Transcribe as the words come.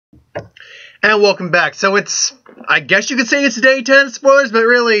And welcome back. So I guess you could say it's day 10 spoilers, but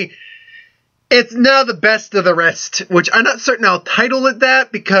really, it's now the best of the rest, which I'm not certain I'll title it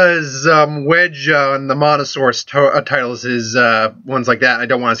that, because Wedge on the Monosaurus titles his ones like that. I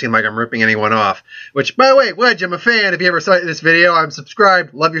don't want to seem like I'm ripping anyone off. Which, by the way, Wedge, I'm a fan. If you ever saw this video, I'm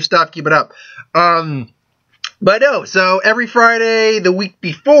subscribed. Love your stuff. Keep it up. But no, so every Friday, the week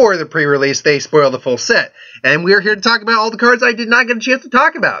before the pre-release, they spoil the full set. And we're here to talk about all the cards I did not get a chance to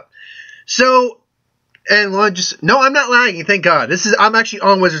talk about. So, and no, I'm not lying, thank God. I'm actually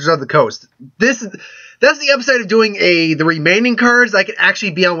on Wizards of the Coast. That's the upside of doing the remaining cards. I can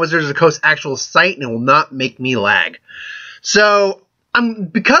actually be on Wizards of the Coast actual site, and it will not make me lag. So,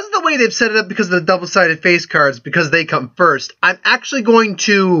 because of the way they've set it up, because of the double-sided face cards, because they come first, I'm actually going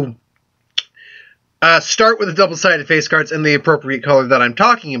to start with the double-sided face cards in the appropriate color that I'm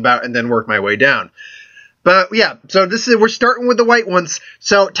talking about, and then work my way down. But yeah, so we're starting with the white ones.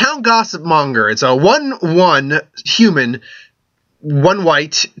 So Town Gossip Monger. It's a 1/1 human, 1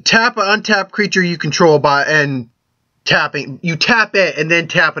 white, tap an untapped creature you control you tap it and then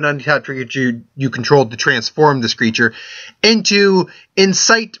tap an untapped creature you control to transform this creature into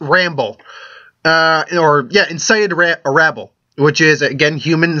Incite Ramble. Incited Rabble. Which is, again,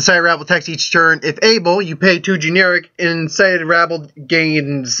 human. Incited Rabble attacks each turn. If able, you pay 2 generic. Incited Rabble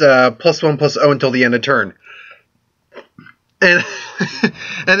gains +1/+0 until the end of turn. And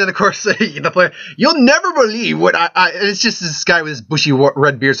and then, of course, the player, you'll never believe what and it's just this guy with his bushy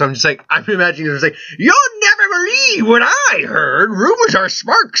red beard, so I'm just like, I'm imagining him saying, you'll never believe what I heard. Rumors are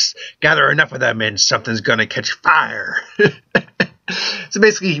sparks. Gather enough of them and something's gonna catch fire. So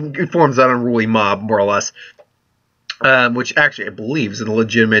basically, he forms an unruly mob, more or less. Which actually I believe is a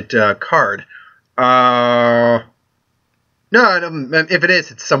legitimate card. No, if it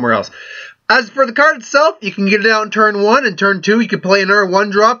is, it's somewhere else. As for the card itself, you can get it out in turn 1, and turn 2 you can play another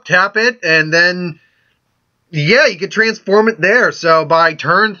 1-drop, tap it, and then, yeah, you can transform it there. So by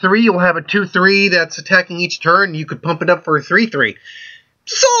turn 3, you'll have a 2/3 that's attacking each turn. You could pump it up for a 3/3.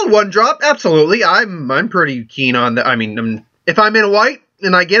 Solid 1-drop, absolutely. I'm pretty keen on that. I mean, if I'm in a white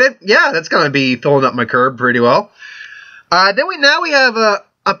and I get it, yeah, that's going to be filling up my curb pretty well. Then we have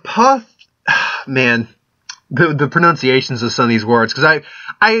a puff. Man, the pronunciations of some of these words, because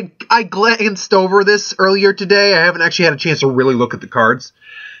I glanced over this earlier today. I haven't actually had a chance to really look at the cards,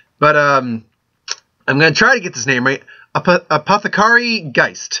 but I'm gonna try to get this name right. Apothecary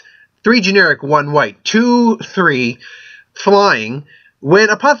Geist, 3 generic, 1 white, 2/3 flying. When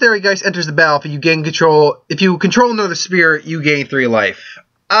Apothecary Geist enters the battlefield, you gain control. If you control another spirit, you gain 3 life.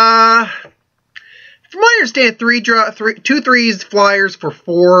 From my understanding, 2/3 flyers for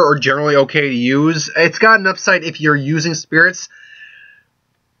 4 are generally okay to use. It's got an upside if you're using spirits,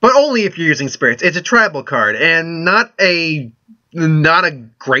 but only if you're using spirits. It's a tribal card, and not a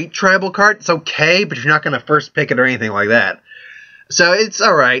great tribal card. It's okay, but you're not going to first pick it or anything like that. So it's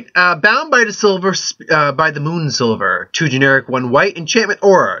all right. Bound by the Moon Silver, 2 generic, 1 white. Enchantment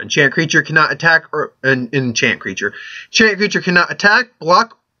Aura. Enchant creature cannot attack enchant creature. Enchant creature cannot attack,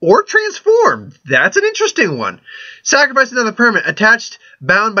 block, or transform. That's an interesting one. Sacrifice another permanent attached,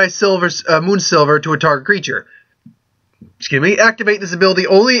 bound by Moon Silver to a target creature. Excuse me. Activate this ability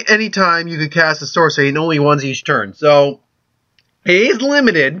only anytime you can cast a sorcery, and only once each turn. So it is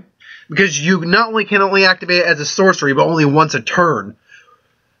limited because you not only can activate it as a sorcery, but only once a turn.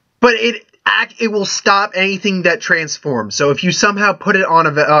 But it will stop anything that transforms. So if you somehow put it on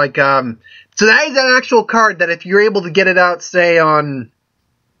so that is an actual card that if you're able to get it out, say on.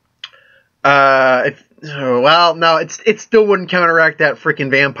 It still wouldn't counteract that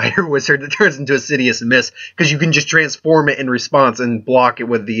freaking vampire wizard that turns into a Sidious Mist, because you can just transform it in response and block it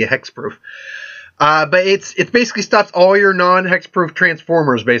with the hexproof. But it basically stops all your non-hexproof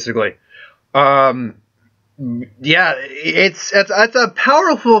transformers, basically. Yeah, it's a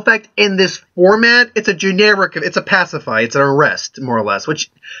powerful effect in this format. It's a pacify, it's an arrest, more or less,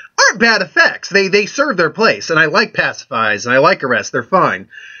 which aren't bad effects. They serve their place, and I like pacifies, and I like arrests, they're fine.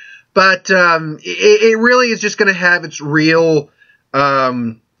 But it really is just going to have its real.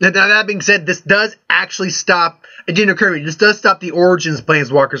 Now that being said, this does actually stop. It didn't occur to me. This does stop the Origins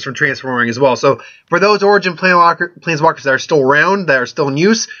Planeswalkers from transforming as well. So for those Origin Planeswalkers that are still around, that are still in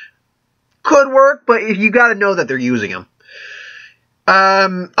use, could work. But you got to know that they're using them.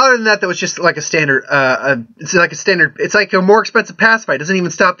 Other than that, that was just like a standard. It's like a more expensive pacify. It doesn't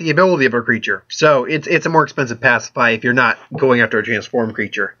even stop the ability of a creature. So it's a more expensive pacify if you're not going after a transformed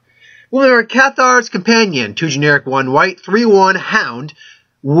creature. Well, there are Cathar's Companion, 2 generic, 1 white, 3/1 hound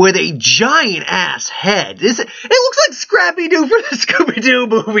with a giant ass head. It looks like Scrappy-Doo from the Scooby-Doo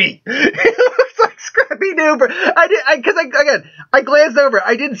movie. It looks like Scrappy-Doo. I glanced over it.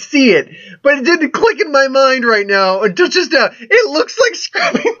 I didn't see it, but it didn't click in my mind right now. It looks like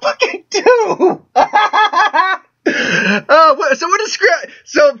Scrappy-Doo. So what is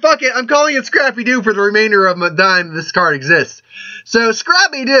So fuck it, I'm calling it Scrappy-Doo for the remainder of my time this card exists. So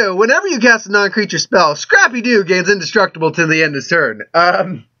Scrappy-Doo, whenever you cast a non-creature spell, Scrappy-Doo gains indestructible to the end of his turn.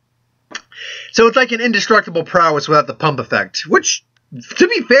 So it's like an indestructible prowess without the pump effect, which, to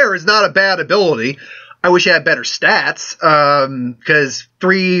be fair, is not a bad ability. I wish it had better stats, because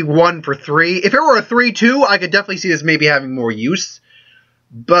 3-1 for 3. If it were a 3-2, I could definitely see this maybe having more use.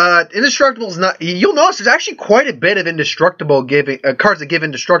 But indestructible is not. You'll notice there's actually quite a bit of indestructible cards that give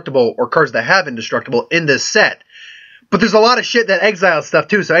indestructible or cards that have indestructible in this set. But there's a lot of shit that exiles stuff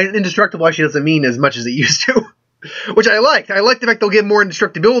too. So indestructible actually doesn't mean as much as it used to, which I liked. I like the fact they'll give more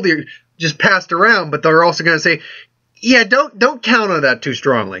indestructibility just passed around, but they're also going to say, yeah, don't count on that too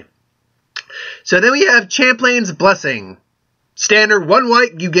strongly. So then we have Champlain's Blessing, standard 1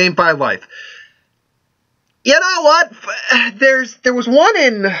 white, you gain 5 life. You know what? There was one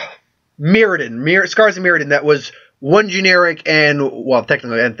in Mirrodin, Scars of Mirrodin, that was 1 generic and, well,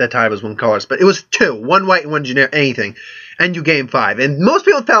 technically at that time it was 1 colorless, but it was 2. 1 white and 1 generic, anything. And you gain 5. And most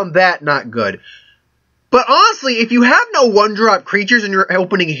people found that not good. But honestly, if you have no 1-drop creatures in your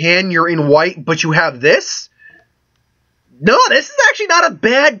opening hand, you're in white, but you have this, no, this is actually not a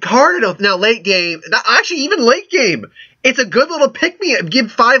bad card. Now, late game, actually even late game, it's a good little pick-me-up.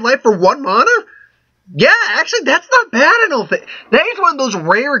 Give 5 life for 1 mana? Yeah, actually, that's not bad, I don't think. That is one of those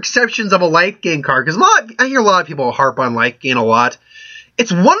rare exceptions of a life gain card, because I hear a lot of people harp on life gain a lot.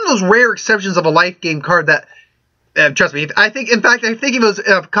 It's one of those rare exceptions of a life gain card that, trust me, I think if it was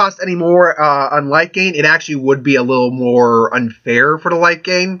cost any more on life gain, it actually would be a little more unfair for the life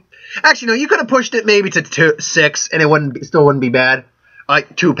gain. Actually, no, you could have pushed it maybe to 6, and it still wouldn't be bad.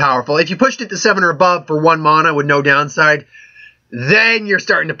 Like, too powerful. If you pushed it to 7 or above for 1 mana with no downside, then you're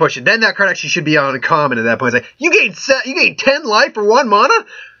starting to push it. Then that card actually should be on a common at that point. It's like, you gain 10 life for 1 mana?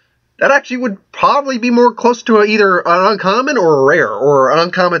 That actually would probably be more close to either an uncommon or a rare, or an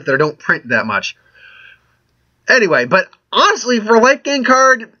uncommon that don't print that much. Anyway, but honestly, for a life gain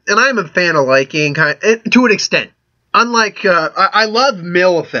card, and I'm a fan of life gain kind to an extent. Unlike, I love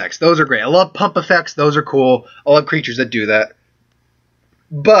mill effects. Those are great. I love pump effects. Those are cool. I love creatures that do that.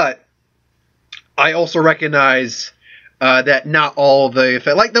 But I also recognize that not all of the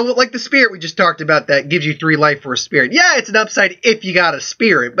effects, like the spirit we just talked about, that gives you 3 life for a spirit. Yeah, it's an upside if you got a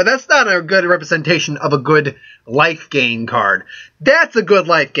spirit, but that's not a good representation of a good life gain card. That's a good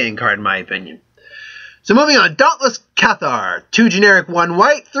life gain card, in my opinion. So moving on, Dauntless Cathar, 2 generic, 1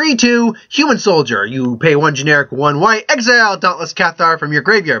 white, 3/2, human soldier. You pay 1 generic, 1 white, exile Dauntless Cathar from your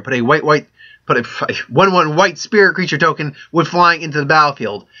graveyard. Put a 1/1 white spirit creature token with flying into the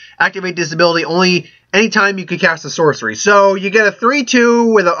battlefield. Activate this ability only anytime you can cast a sorcery. So you get a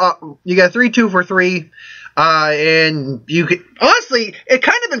 3/2 with you get a 3/2 for 3. And you could, honestly, it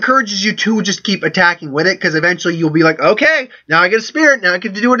kind of encourages you to just keep attacking with it, because eventually you'll be like, okay, now I get a spirit, now I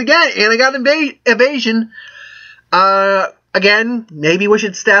get to do it again, and I got evasion. Again, maybe wish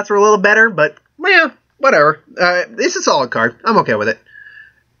its stats were a little better, but, yeah, whatever. It's a solid card. I'm okay with it.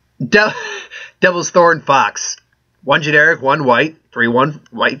 Devil's Thorn Fox. 1 generic, 1 white, 3/1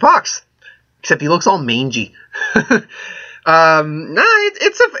 white fox. Except he looks all mangy. It's a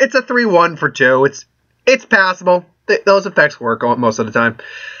 3/1 for 2. It's passable. Those effects work most of the time.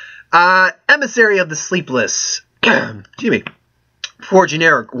 Emissary of the Sleepless. Excuse me. 4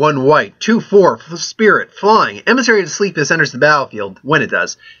 generic, 1 white, 2/4 spirit, flying. Emissary of the Sleepless enters the battlefield when it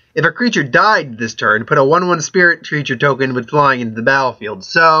does. If a creature died this turn, put a 1/1 spirit creature token with flying into the battlefield.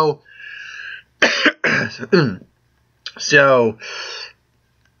 So,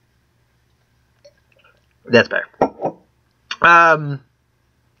 that's better.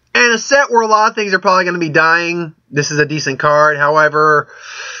 And a set where a lot of things are probably going to be dying, this is a decent card. However,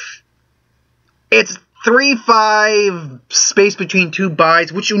 it's 3/5 space between 2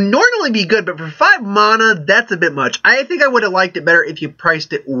 buys, which would normally be good, but for 5 mana, that's a bit much. I think I would have liked it better if you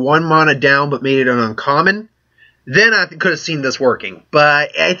priced it 1 mana down, but made it an uncommon. Then I could have seen this working.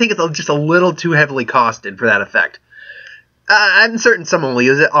 But I think it's just a little too heavily costed for that effect. I'm certain someone will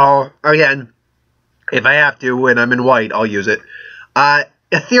use it. Again, if I have to, when I'm in white, I'll use it.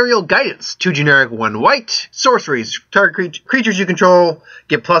 Ethereal Guidance, 2 generic, 1 white, sorceries. Target creatures you control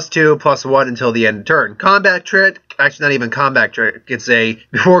get +2/+1 until the end of turn. Combat trick, actually not even combat trick, it's a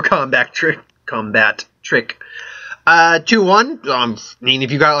before combat trick. 2/1, I mean,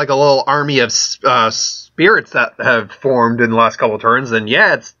 if you got like a little army of spirits that have formed in the last couple of turns, then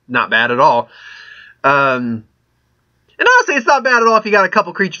yeah, it's not bad at all. And honestly, it's not bad at all if you got a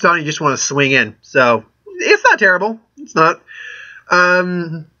couple creatures on you just want to swing in. So it's not terrible. It's not.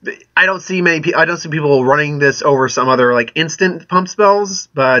 I don't see people running this over some other like instant pump spells,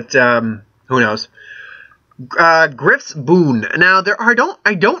 but who knows? Griff's Boon. Now I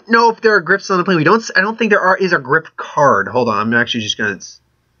don't know if there are Griffs on the plane. I don't think there is a Griff card. Hold on, I'm actually just gonna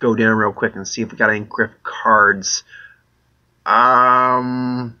go down real quick and see if we got any Griff cards.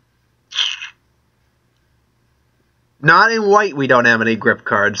 Not in white, we don't have any Griff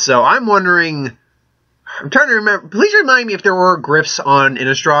cards. So I'm wondering. I'm trying to remember. Please remind me if there were Griffs on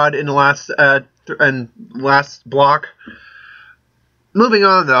Innistrad in the last block. Moving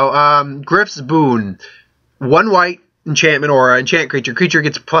on though, Griff's Boon. 1 white enchantment aura. Enchant creature. Creature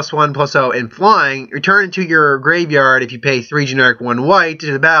gets +1/+0 and flying. Return it to your graveyard if you pay 3 generic 1 white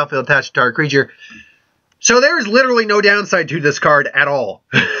to the battlefield attached to target creature. So there is literally no downside to this card at all.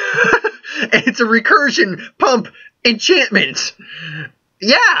 It's a recursion pump enchantment.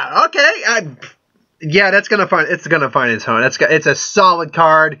 Yeah, okay. Yeah, it's gonna find its home. It's a solid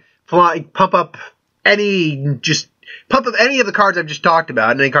card. Pump up any of the cards I've just talked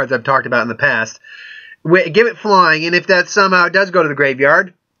about, and any cards I've talked about in the past. Give it flying, and if that somehow does go to the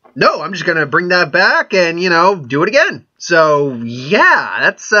graveyard, no, I'm just gonna bring that back and do it again. So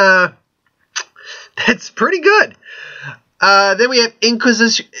yeah, that's pretty good. Then we have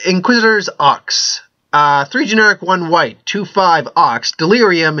Inquisitor's Ox. 3 generic 1 white, 2/5 Ox.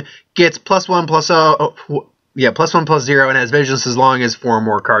 Delirium gets +1/+0. Yeah, +1/+0 and has vigilance as long as 4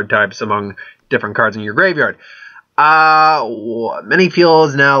 more card types among different cards in your graveyard. Many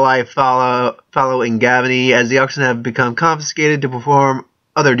fields now lie follow in Gavany as the auction have become confiscated to perform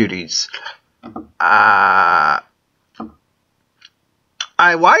other duties. Why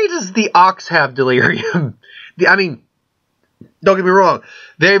does the Ox have Delirium? I mean, don't get me wrong.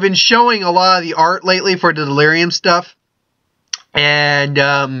 They've been showing a lot of the art lately for the Delirium stuff. And,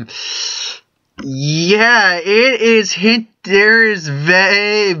 yeah, it is there is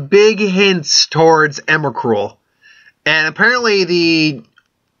very big hints towards Emrakul. And apparently because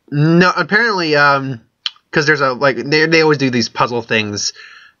there's they always do these puzzle things.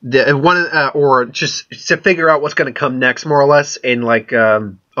 Or just to figure out what's going to come next, more or less, in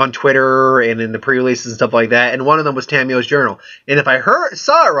on Twitter and in the pre-releases and stuff like that. And one of them was Tamio's journal. And if I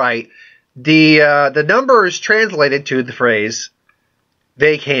saw it right, the numbers translated to the phrase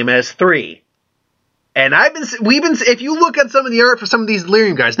they came as 3. And if you look at some of the art for some of these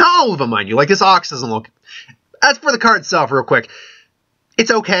Delirium guys, not all of them, mind you, like this Ox doesn't look. As for the card itself, real quick,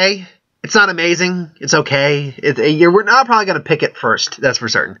 it's okay. It's not amazing. It's okay. We're not probably going to pick it first. That's for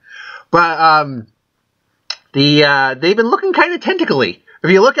certain. But they've been looking kind of tentacly. If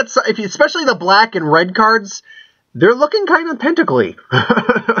you look at, especially the black and red cards, they're looking kind of tentacly.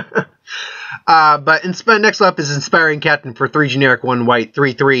 But next up is Inspiring Captain for 3 generic 1 white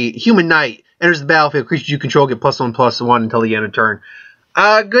 3/3 Human Knight. Enters the battlefield. Creatures you control get +1/+1 until the end of turn.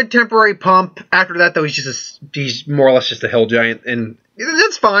 Good temporary pump. After that, though, he's more or less just a hill giant, and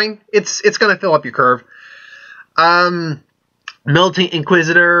it's fine. It's gonna fill up your curve. Militant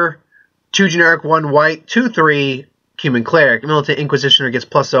Inquisitor, 2 generic 1 white 2/3 Human Cleric. Militant Inquisitioner gets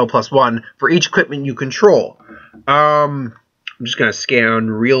 +0/+1 for each equipment you control. I'm just gonna scan down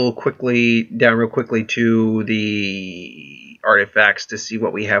real quickly to the artifacts to see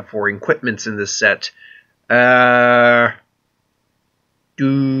what we have for equipments in this set.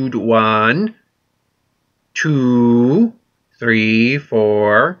 1, 2, 3,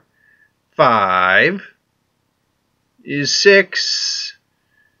 4, 5 is 6.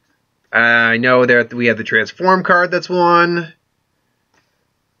 I know that we have the Transform card. That's 1.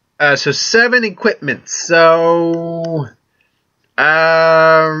 So 7 equipment. So,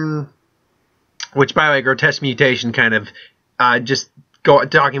 which by the way, Grotesque Mutation kind of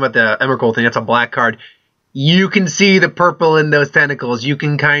talking about the Emrakul thing. That's a black card. You can see the purple in those tentacles. You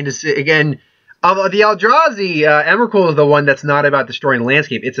can kind of see, again, the Eldrazi, Emrakul is the one that's not about destroying the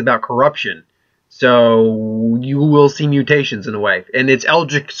landscape. It's about corruption. So you will see mutations in a way. And it's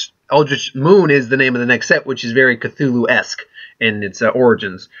Eldritch Moon is the name of the next set, which is very Cthulhu-esque in its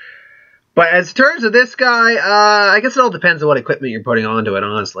origins. But as terms of this guy, I guess it all depends on what equipment you're putting onto it,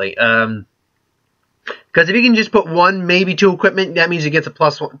 honestly. Because if you can just put 1, maybe 2 equipment, that means it gets a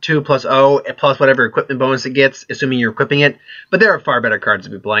 +2/+0, plus whatever equipment bonus it gets, assuming you're equipping it. But there are far better cards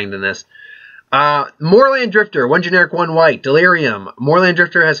to be playing than this. Moorland Drifter, 1 generic 1 white, Delirium. Moorland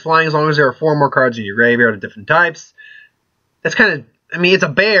Drifter has flying as long as there are 4 more cards in your graveyard of different types. That's kind of, it's a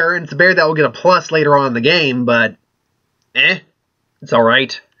bear, and it's a bear that will get a plus later on in the game, but it's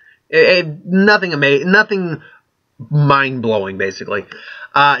alright. Nothing amazing, nothing mind-blowing, basically.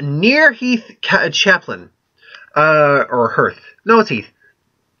 Near Heath Chaplain. Or Hearth. No, it's Heath.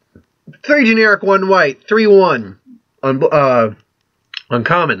 3 generic, 1 white, 3/1.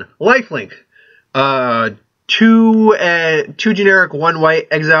 Uncommon. Lifelink. 2 generic, 1 white,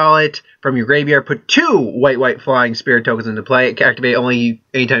 exile it from your graveyard. Put 2 white flying spirit tokens into play. Activate only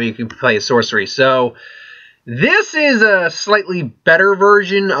anytime you can play a sorcery. So, this is a slightly better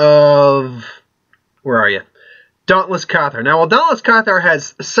version of... Where are you? Dauntless Cathar. Now, while Dauntless Cathar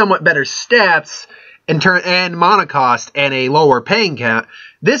has somewhat better stats and mana cost and a lower paying count,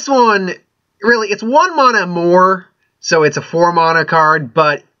 this one, really, it's 1 mana more, so it's a 4 mana card,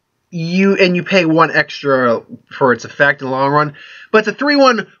 but you pay 1 extra for its effect in the long run. But it's a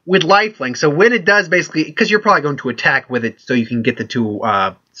 3/1 with lifelink, so when it does basically, because you're probably going to attack with it so you can get the 2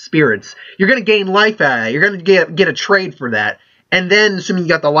 spirits, you're going to gain life out of it. You're going to get a trade for that. And then, assuming you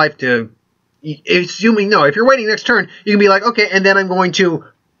got the life to... if you're waiting next turn, you can be like, okay, and then I'm going to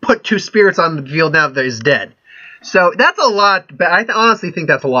put 2 spirits on the field now that is dead. So that's a lot, I honestly think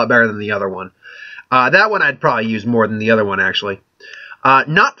that's a lot better than the other one. That one I'd probably use more than the other one, actually.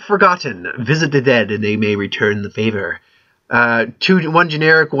 Not Forgotten. Visit the dead and they may return the favor. 1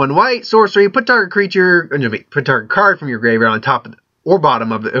 generic, 1 white, sorcery. Put target card from your graveyard on top or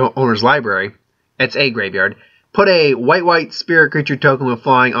bottom of the owner's library. It's a graveyard. Put a white spirit creature token with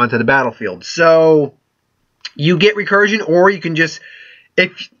flying onto the battlefield. So, you get recursion, or you can just...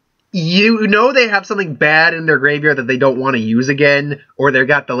 If you know they have something bad in their graveyard that they don't want to use again, or they've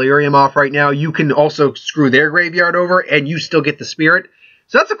got Delirium off right now, you can also screw their graveyard over, and you still get the spirit.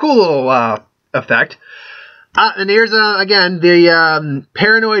 So that's a cool little effect. And here's, again, the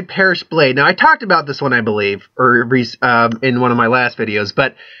Paranoid Perish Blade. Now, I talked about this one, I believe, or in one of my last videos,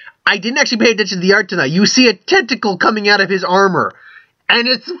 but I didn't actually pay attention to the art tonight. You see a tentacle coming out of his armor, and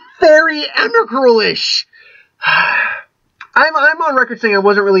it's very Emrakul-ish. I'm on record saying I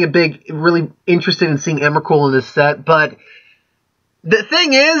wasn't really interested in seeing Emrakul in this set, but the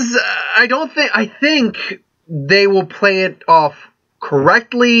thing is, I think they will play it off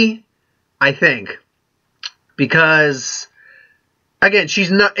correctly, I think, because, again, she's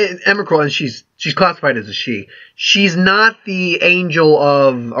not, Emrakul, and she's classified as a she. She's not the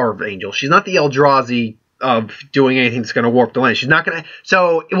she's not the Eldrazi of doing anything that's going to warp the land. She's not going to,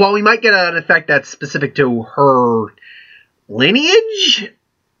 so while we might get an effect that's specific to her lineage,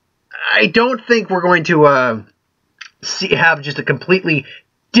 I don't think we're going to have just a completely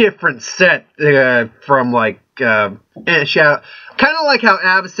different set from like Shadow. Kind of like how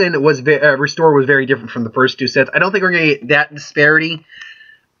Avacyn was Restore was very different from the first 2 sets. I don't think we're going to get that disparity,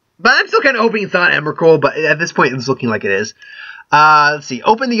 but I'm still kind of hoping it's not Emrakul. But at this point, it's looking like it is. Let's see.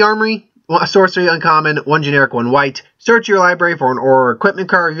 Open the Armory. Sorcery uncommon. 1 generic, 1 white. Search your library for an aura or equipment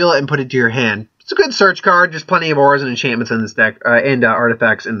card. Reveal it and put it to your hand. It's a good search card. Just plenty of auras and enchantments in this deck, and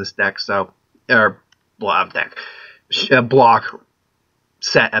artifacts in this deck. So, block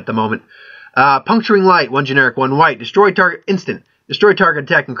set at the moment. Puncturing Light, 1 generic, 1 white. Destroy target instant. Destroy target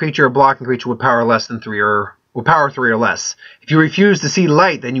attacking creature or blocking creature with power less than 3 or with power 3 or less. If you refuse to see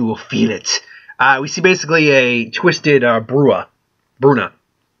light, then you will feel it. We see basically a twisted Bruna,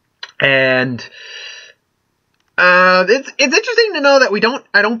 and it's interesting to know that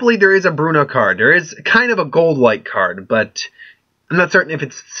I don't believe there is a Bruna card. There is kind of a gold light card, but I'm not certain if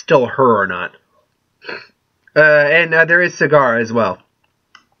it's still her or not. And there is Cigar as well.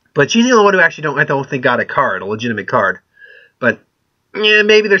 But she's the only one who actually I don't think got a legitimate card. But yeah,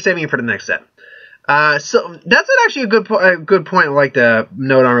 maybe they're saving it for the next set. So that's actually a good point I'd like to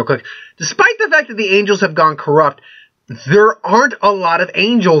note on real quick. Despite the fact that the Angels have gone corrupt, there aren't a lot of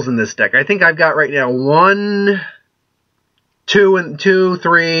Angels in this deck. I think I've got right now 1, 2,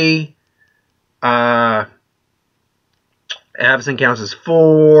 3. Avacyn counts as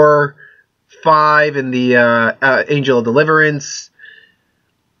 4, 5 in the Angel of Deliverance.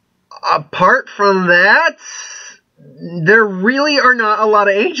 Apart from that, there really are not a lot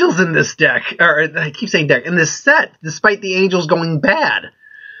of Angels in this deck. Or, I keep saying deck. In this set, despite the Angels going bad.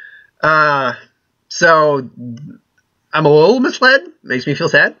 So, I'm a little misled. Makes me feel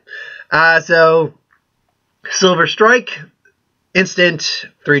sad. So, Silver Strike. Instant.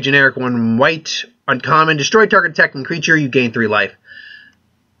 3 generic, 1 white. Uncommon. Destroy target attacking creature. You gain 3 life.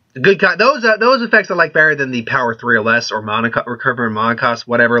 Those effects I like better than the power 3 or less, or recover mana cost,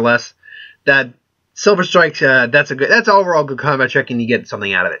 whatever less. That Silver Strike, that's overall good combat check, and you get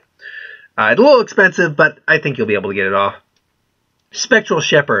something out of it. It's a little expensive, but I think you'll be able to get it off. Spectral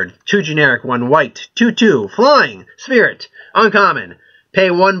Shepherd, 2 generic, 1 white, 2/2, flying, spirit, uncommon.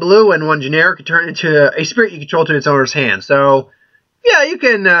 Pay 1 blue and 1 generic, and turn it into a spirit you control to its owner's hand. So, yeah, you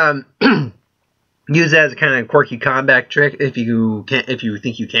can use that as a kind of quirky combat trick if you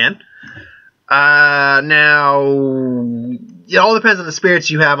think you can. Now, it all depends on the spirits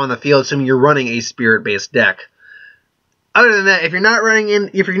you have on the field, assuming you're running a spirit-based deck. Other than that, if you're not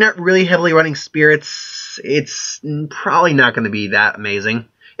really heavily running spirits, it's probably not going to be that amazing.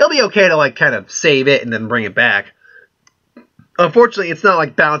 It'll be okay to like kind of save it and then bring it back. Unfortunately, it's not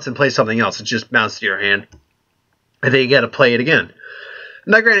like bounce and play something else. It's just bounce to your hand, and then you got to play it again.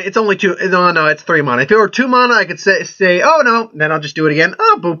 Now, granted, it's only 2. No, it's 3 mana. If it were 2 mana, I could say, oh no, then I'll just do it again.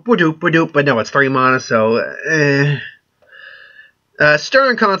 Oh, boop, boop, boop. But no, it's 3 mana, so.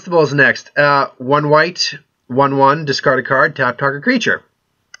 Stern Constable is next. 1 white, 1/1, discard a card, tap target creature.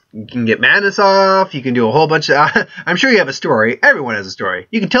 You can get madness off. You can do a whole bunch of. I'm sure you have a story. Everyone has a story.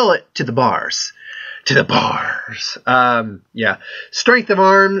 You can tell it to the bars. To the bars. Yeah. Strength of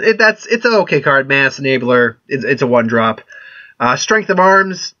Arms. It's an okay card. Mass Enabler. It's a 1-drop. Strength of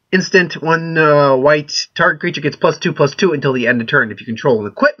Arms, instant, 1 white, target creature gets +2/+2 until the end of turn. If you control an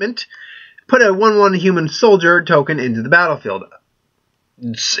equipment, put a 1/1 human soldier token into the battlefield.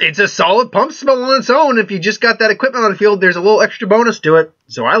 It's a solid pump spell on its own. If you just got that equipment on the field, there's a little extra bonus to it,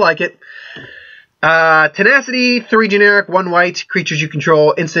 so I like it. Tenacity, 3 generic, 1 white, creatures you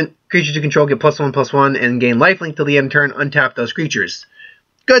control, instant, creatures you control get +1/+1 and gain lifelink till the end of turn, untap those creatures.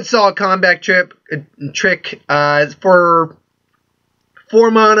 Good solid combat trick, for 4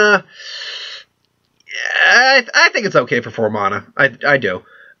 mana, I think it's okay for 4 mana. I do.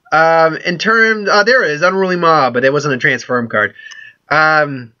 In terms, there is Unruly Mob, but it wasn't a transform card.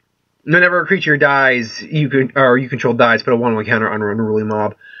 Whenever a creature dies, you control dies, put a 1/1 counter on Unruly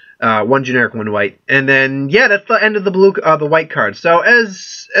Mob. 1 generic, 1 white, and then yeah, that's the end of the white cards. So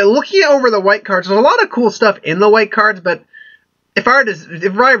as looking over the white cards, there's a lot of cool stuff in the white cards, but if I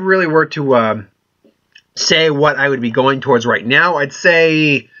really were to say what I would be going towards right now, I'd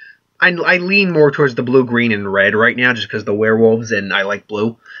say I lean more towards the blue, green, and red right now, just because the werewolves and I like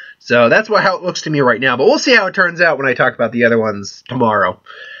blue. So that's how it looks to me right now. But we'll see how it turns out when I talk about the other ones tomorrow.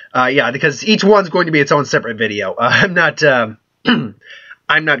 Yeah, because each one's going to be its own separate video. I'm not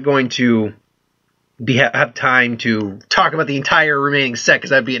going to have time to talk about the entire remaining set, because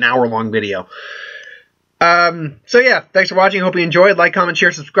that'd be an hour-long video. So yeah, thanks for watching. Hope you enjoyed. Like, comment,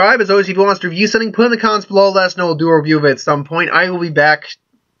 share, subscribe. As always, if you want us to review something, put in the comments below. Let us know. We'll do a review of it at some point. I will be back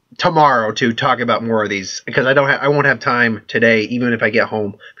tomorrow to talk about more of these, because I won't have time today, even if I get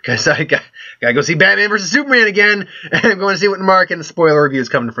home, because I gotta go see Batman vs Superman again, and I'm going to see what Mark and the spoiler review is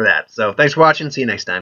coming for that. So thanks for watching. See you next time.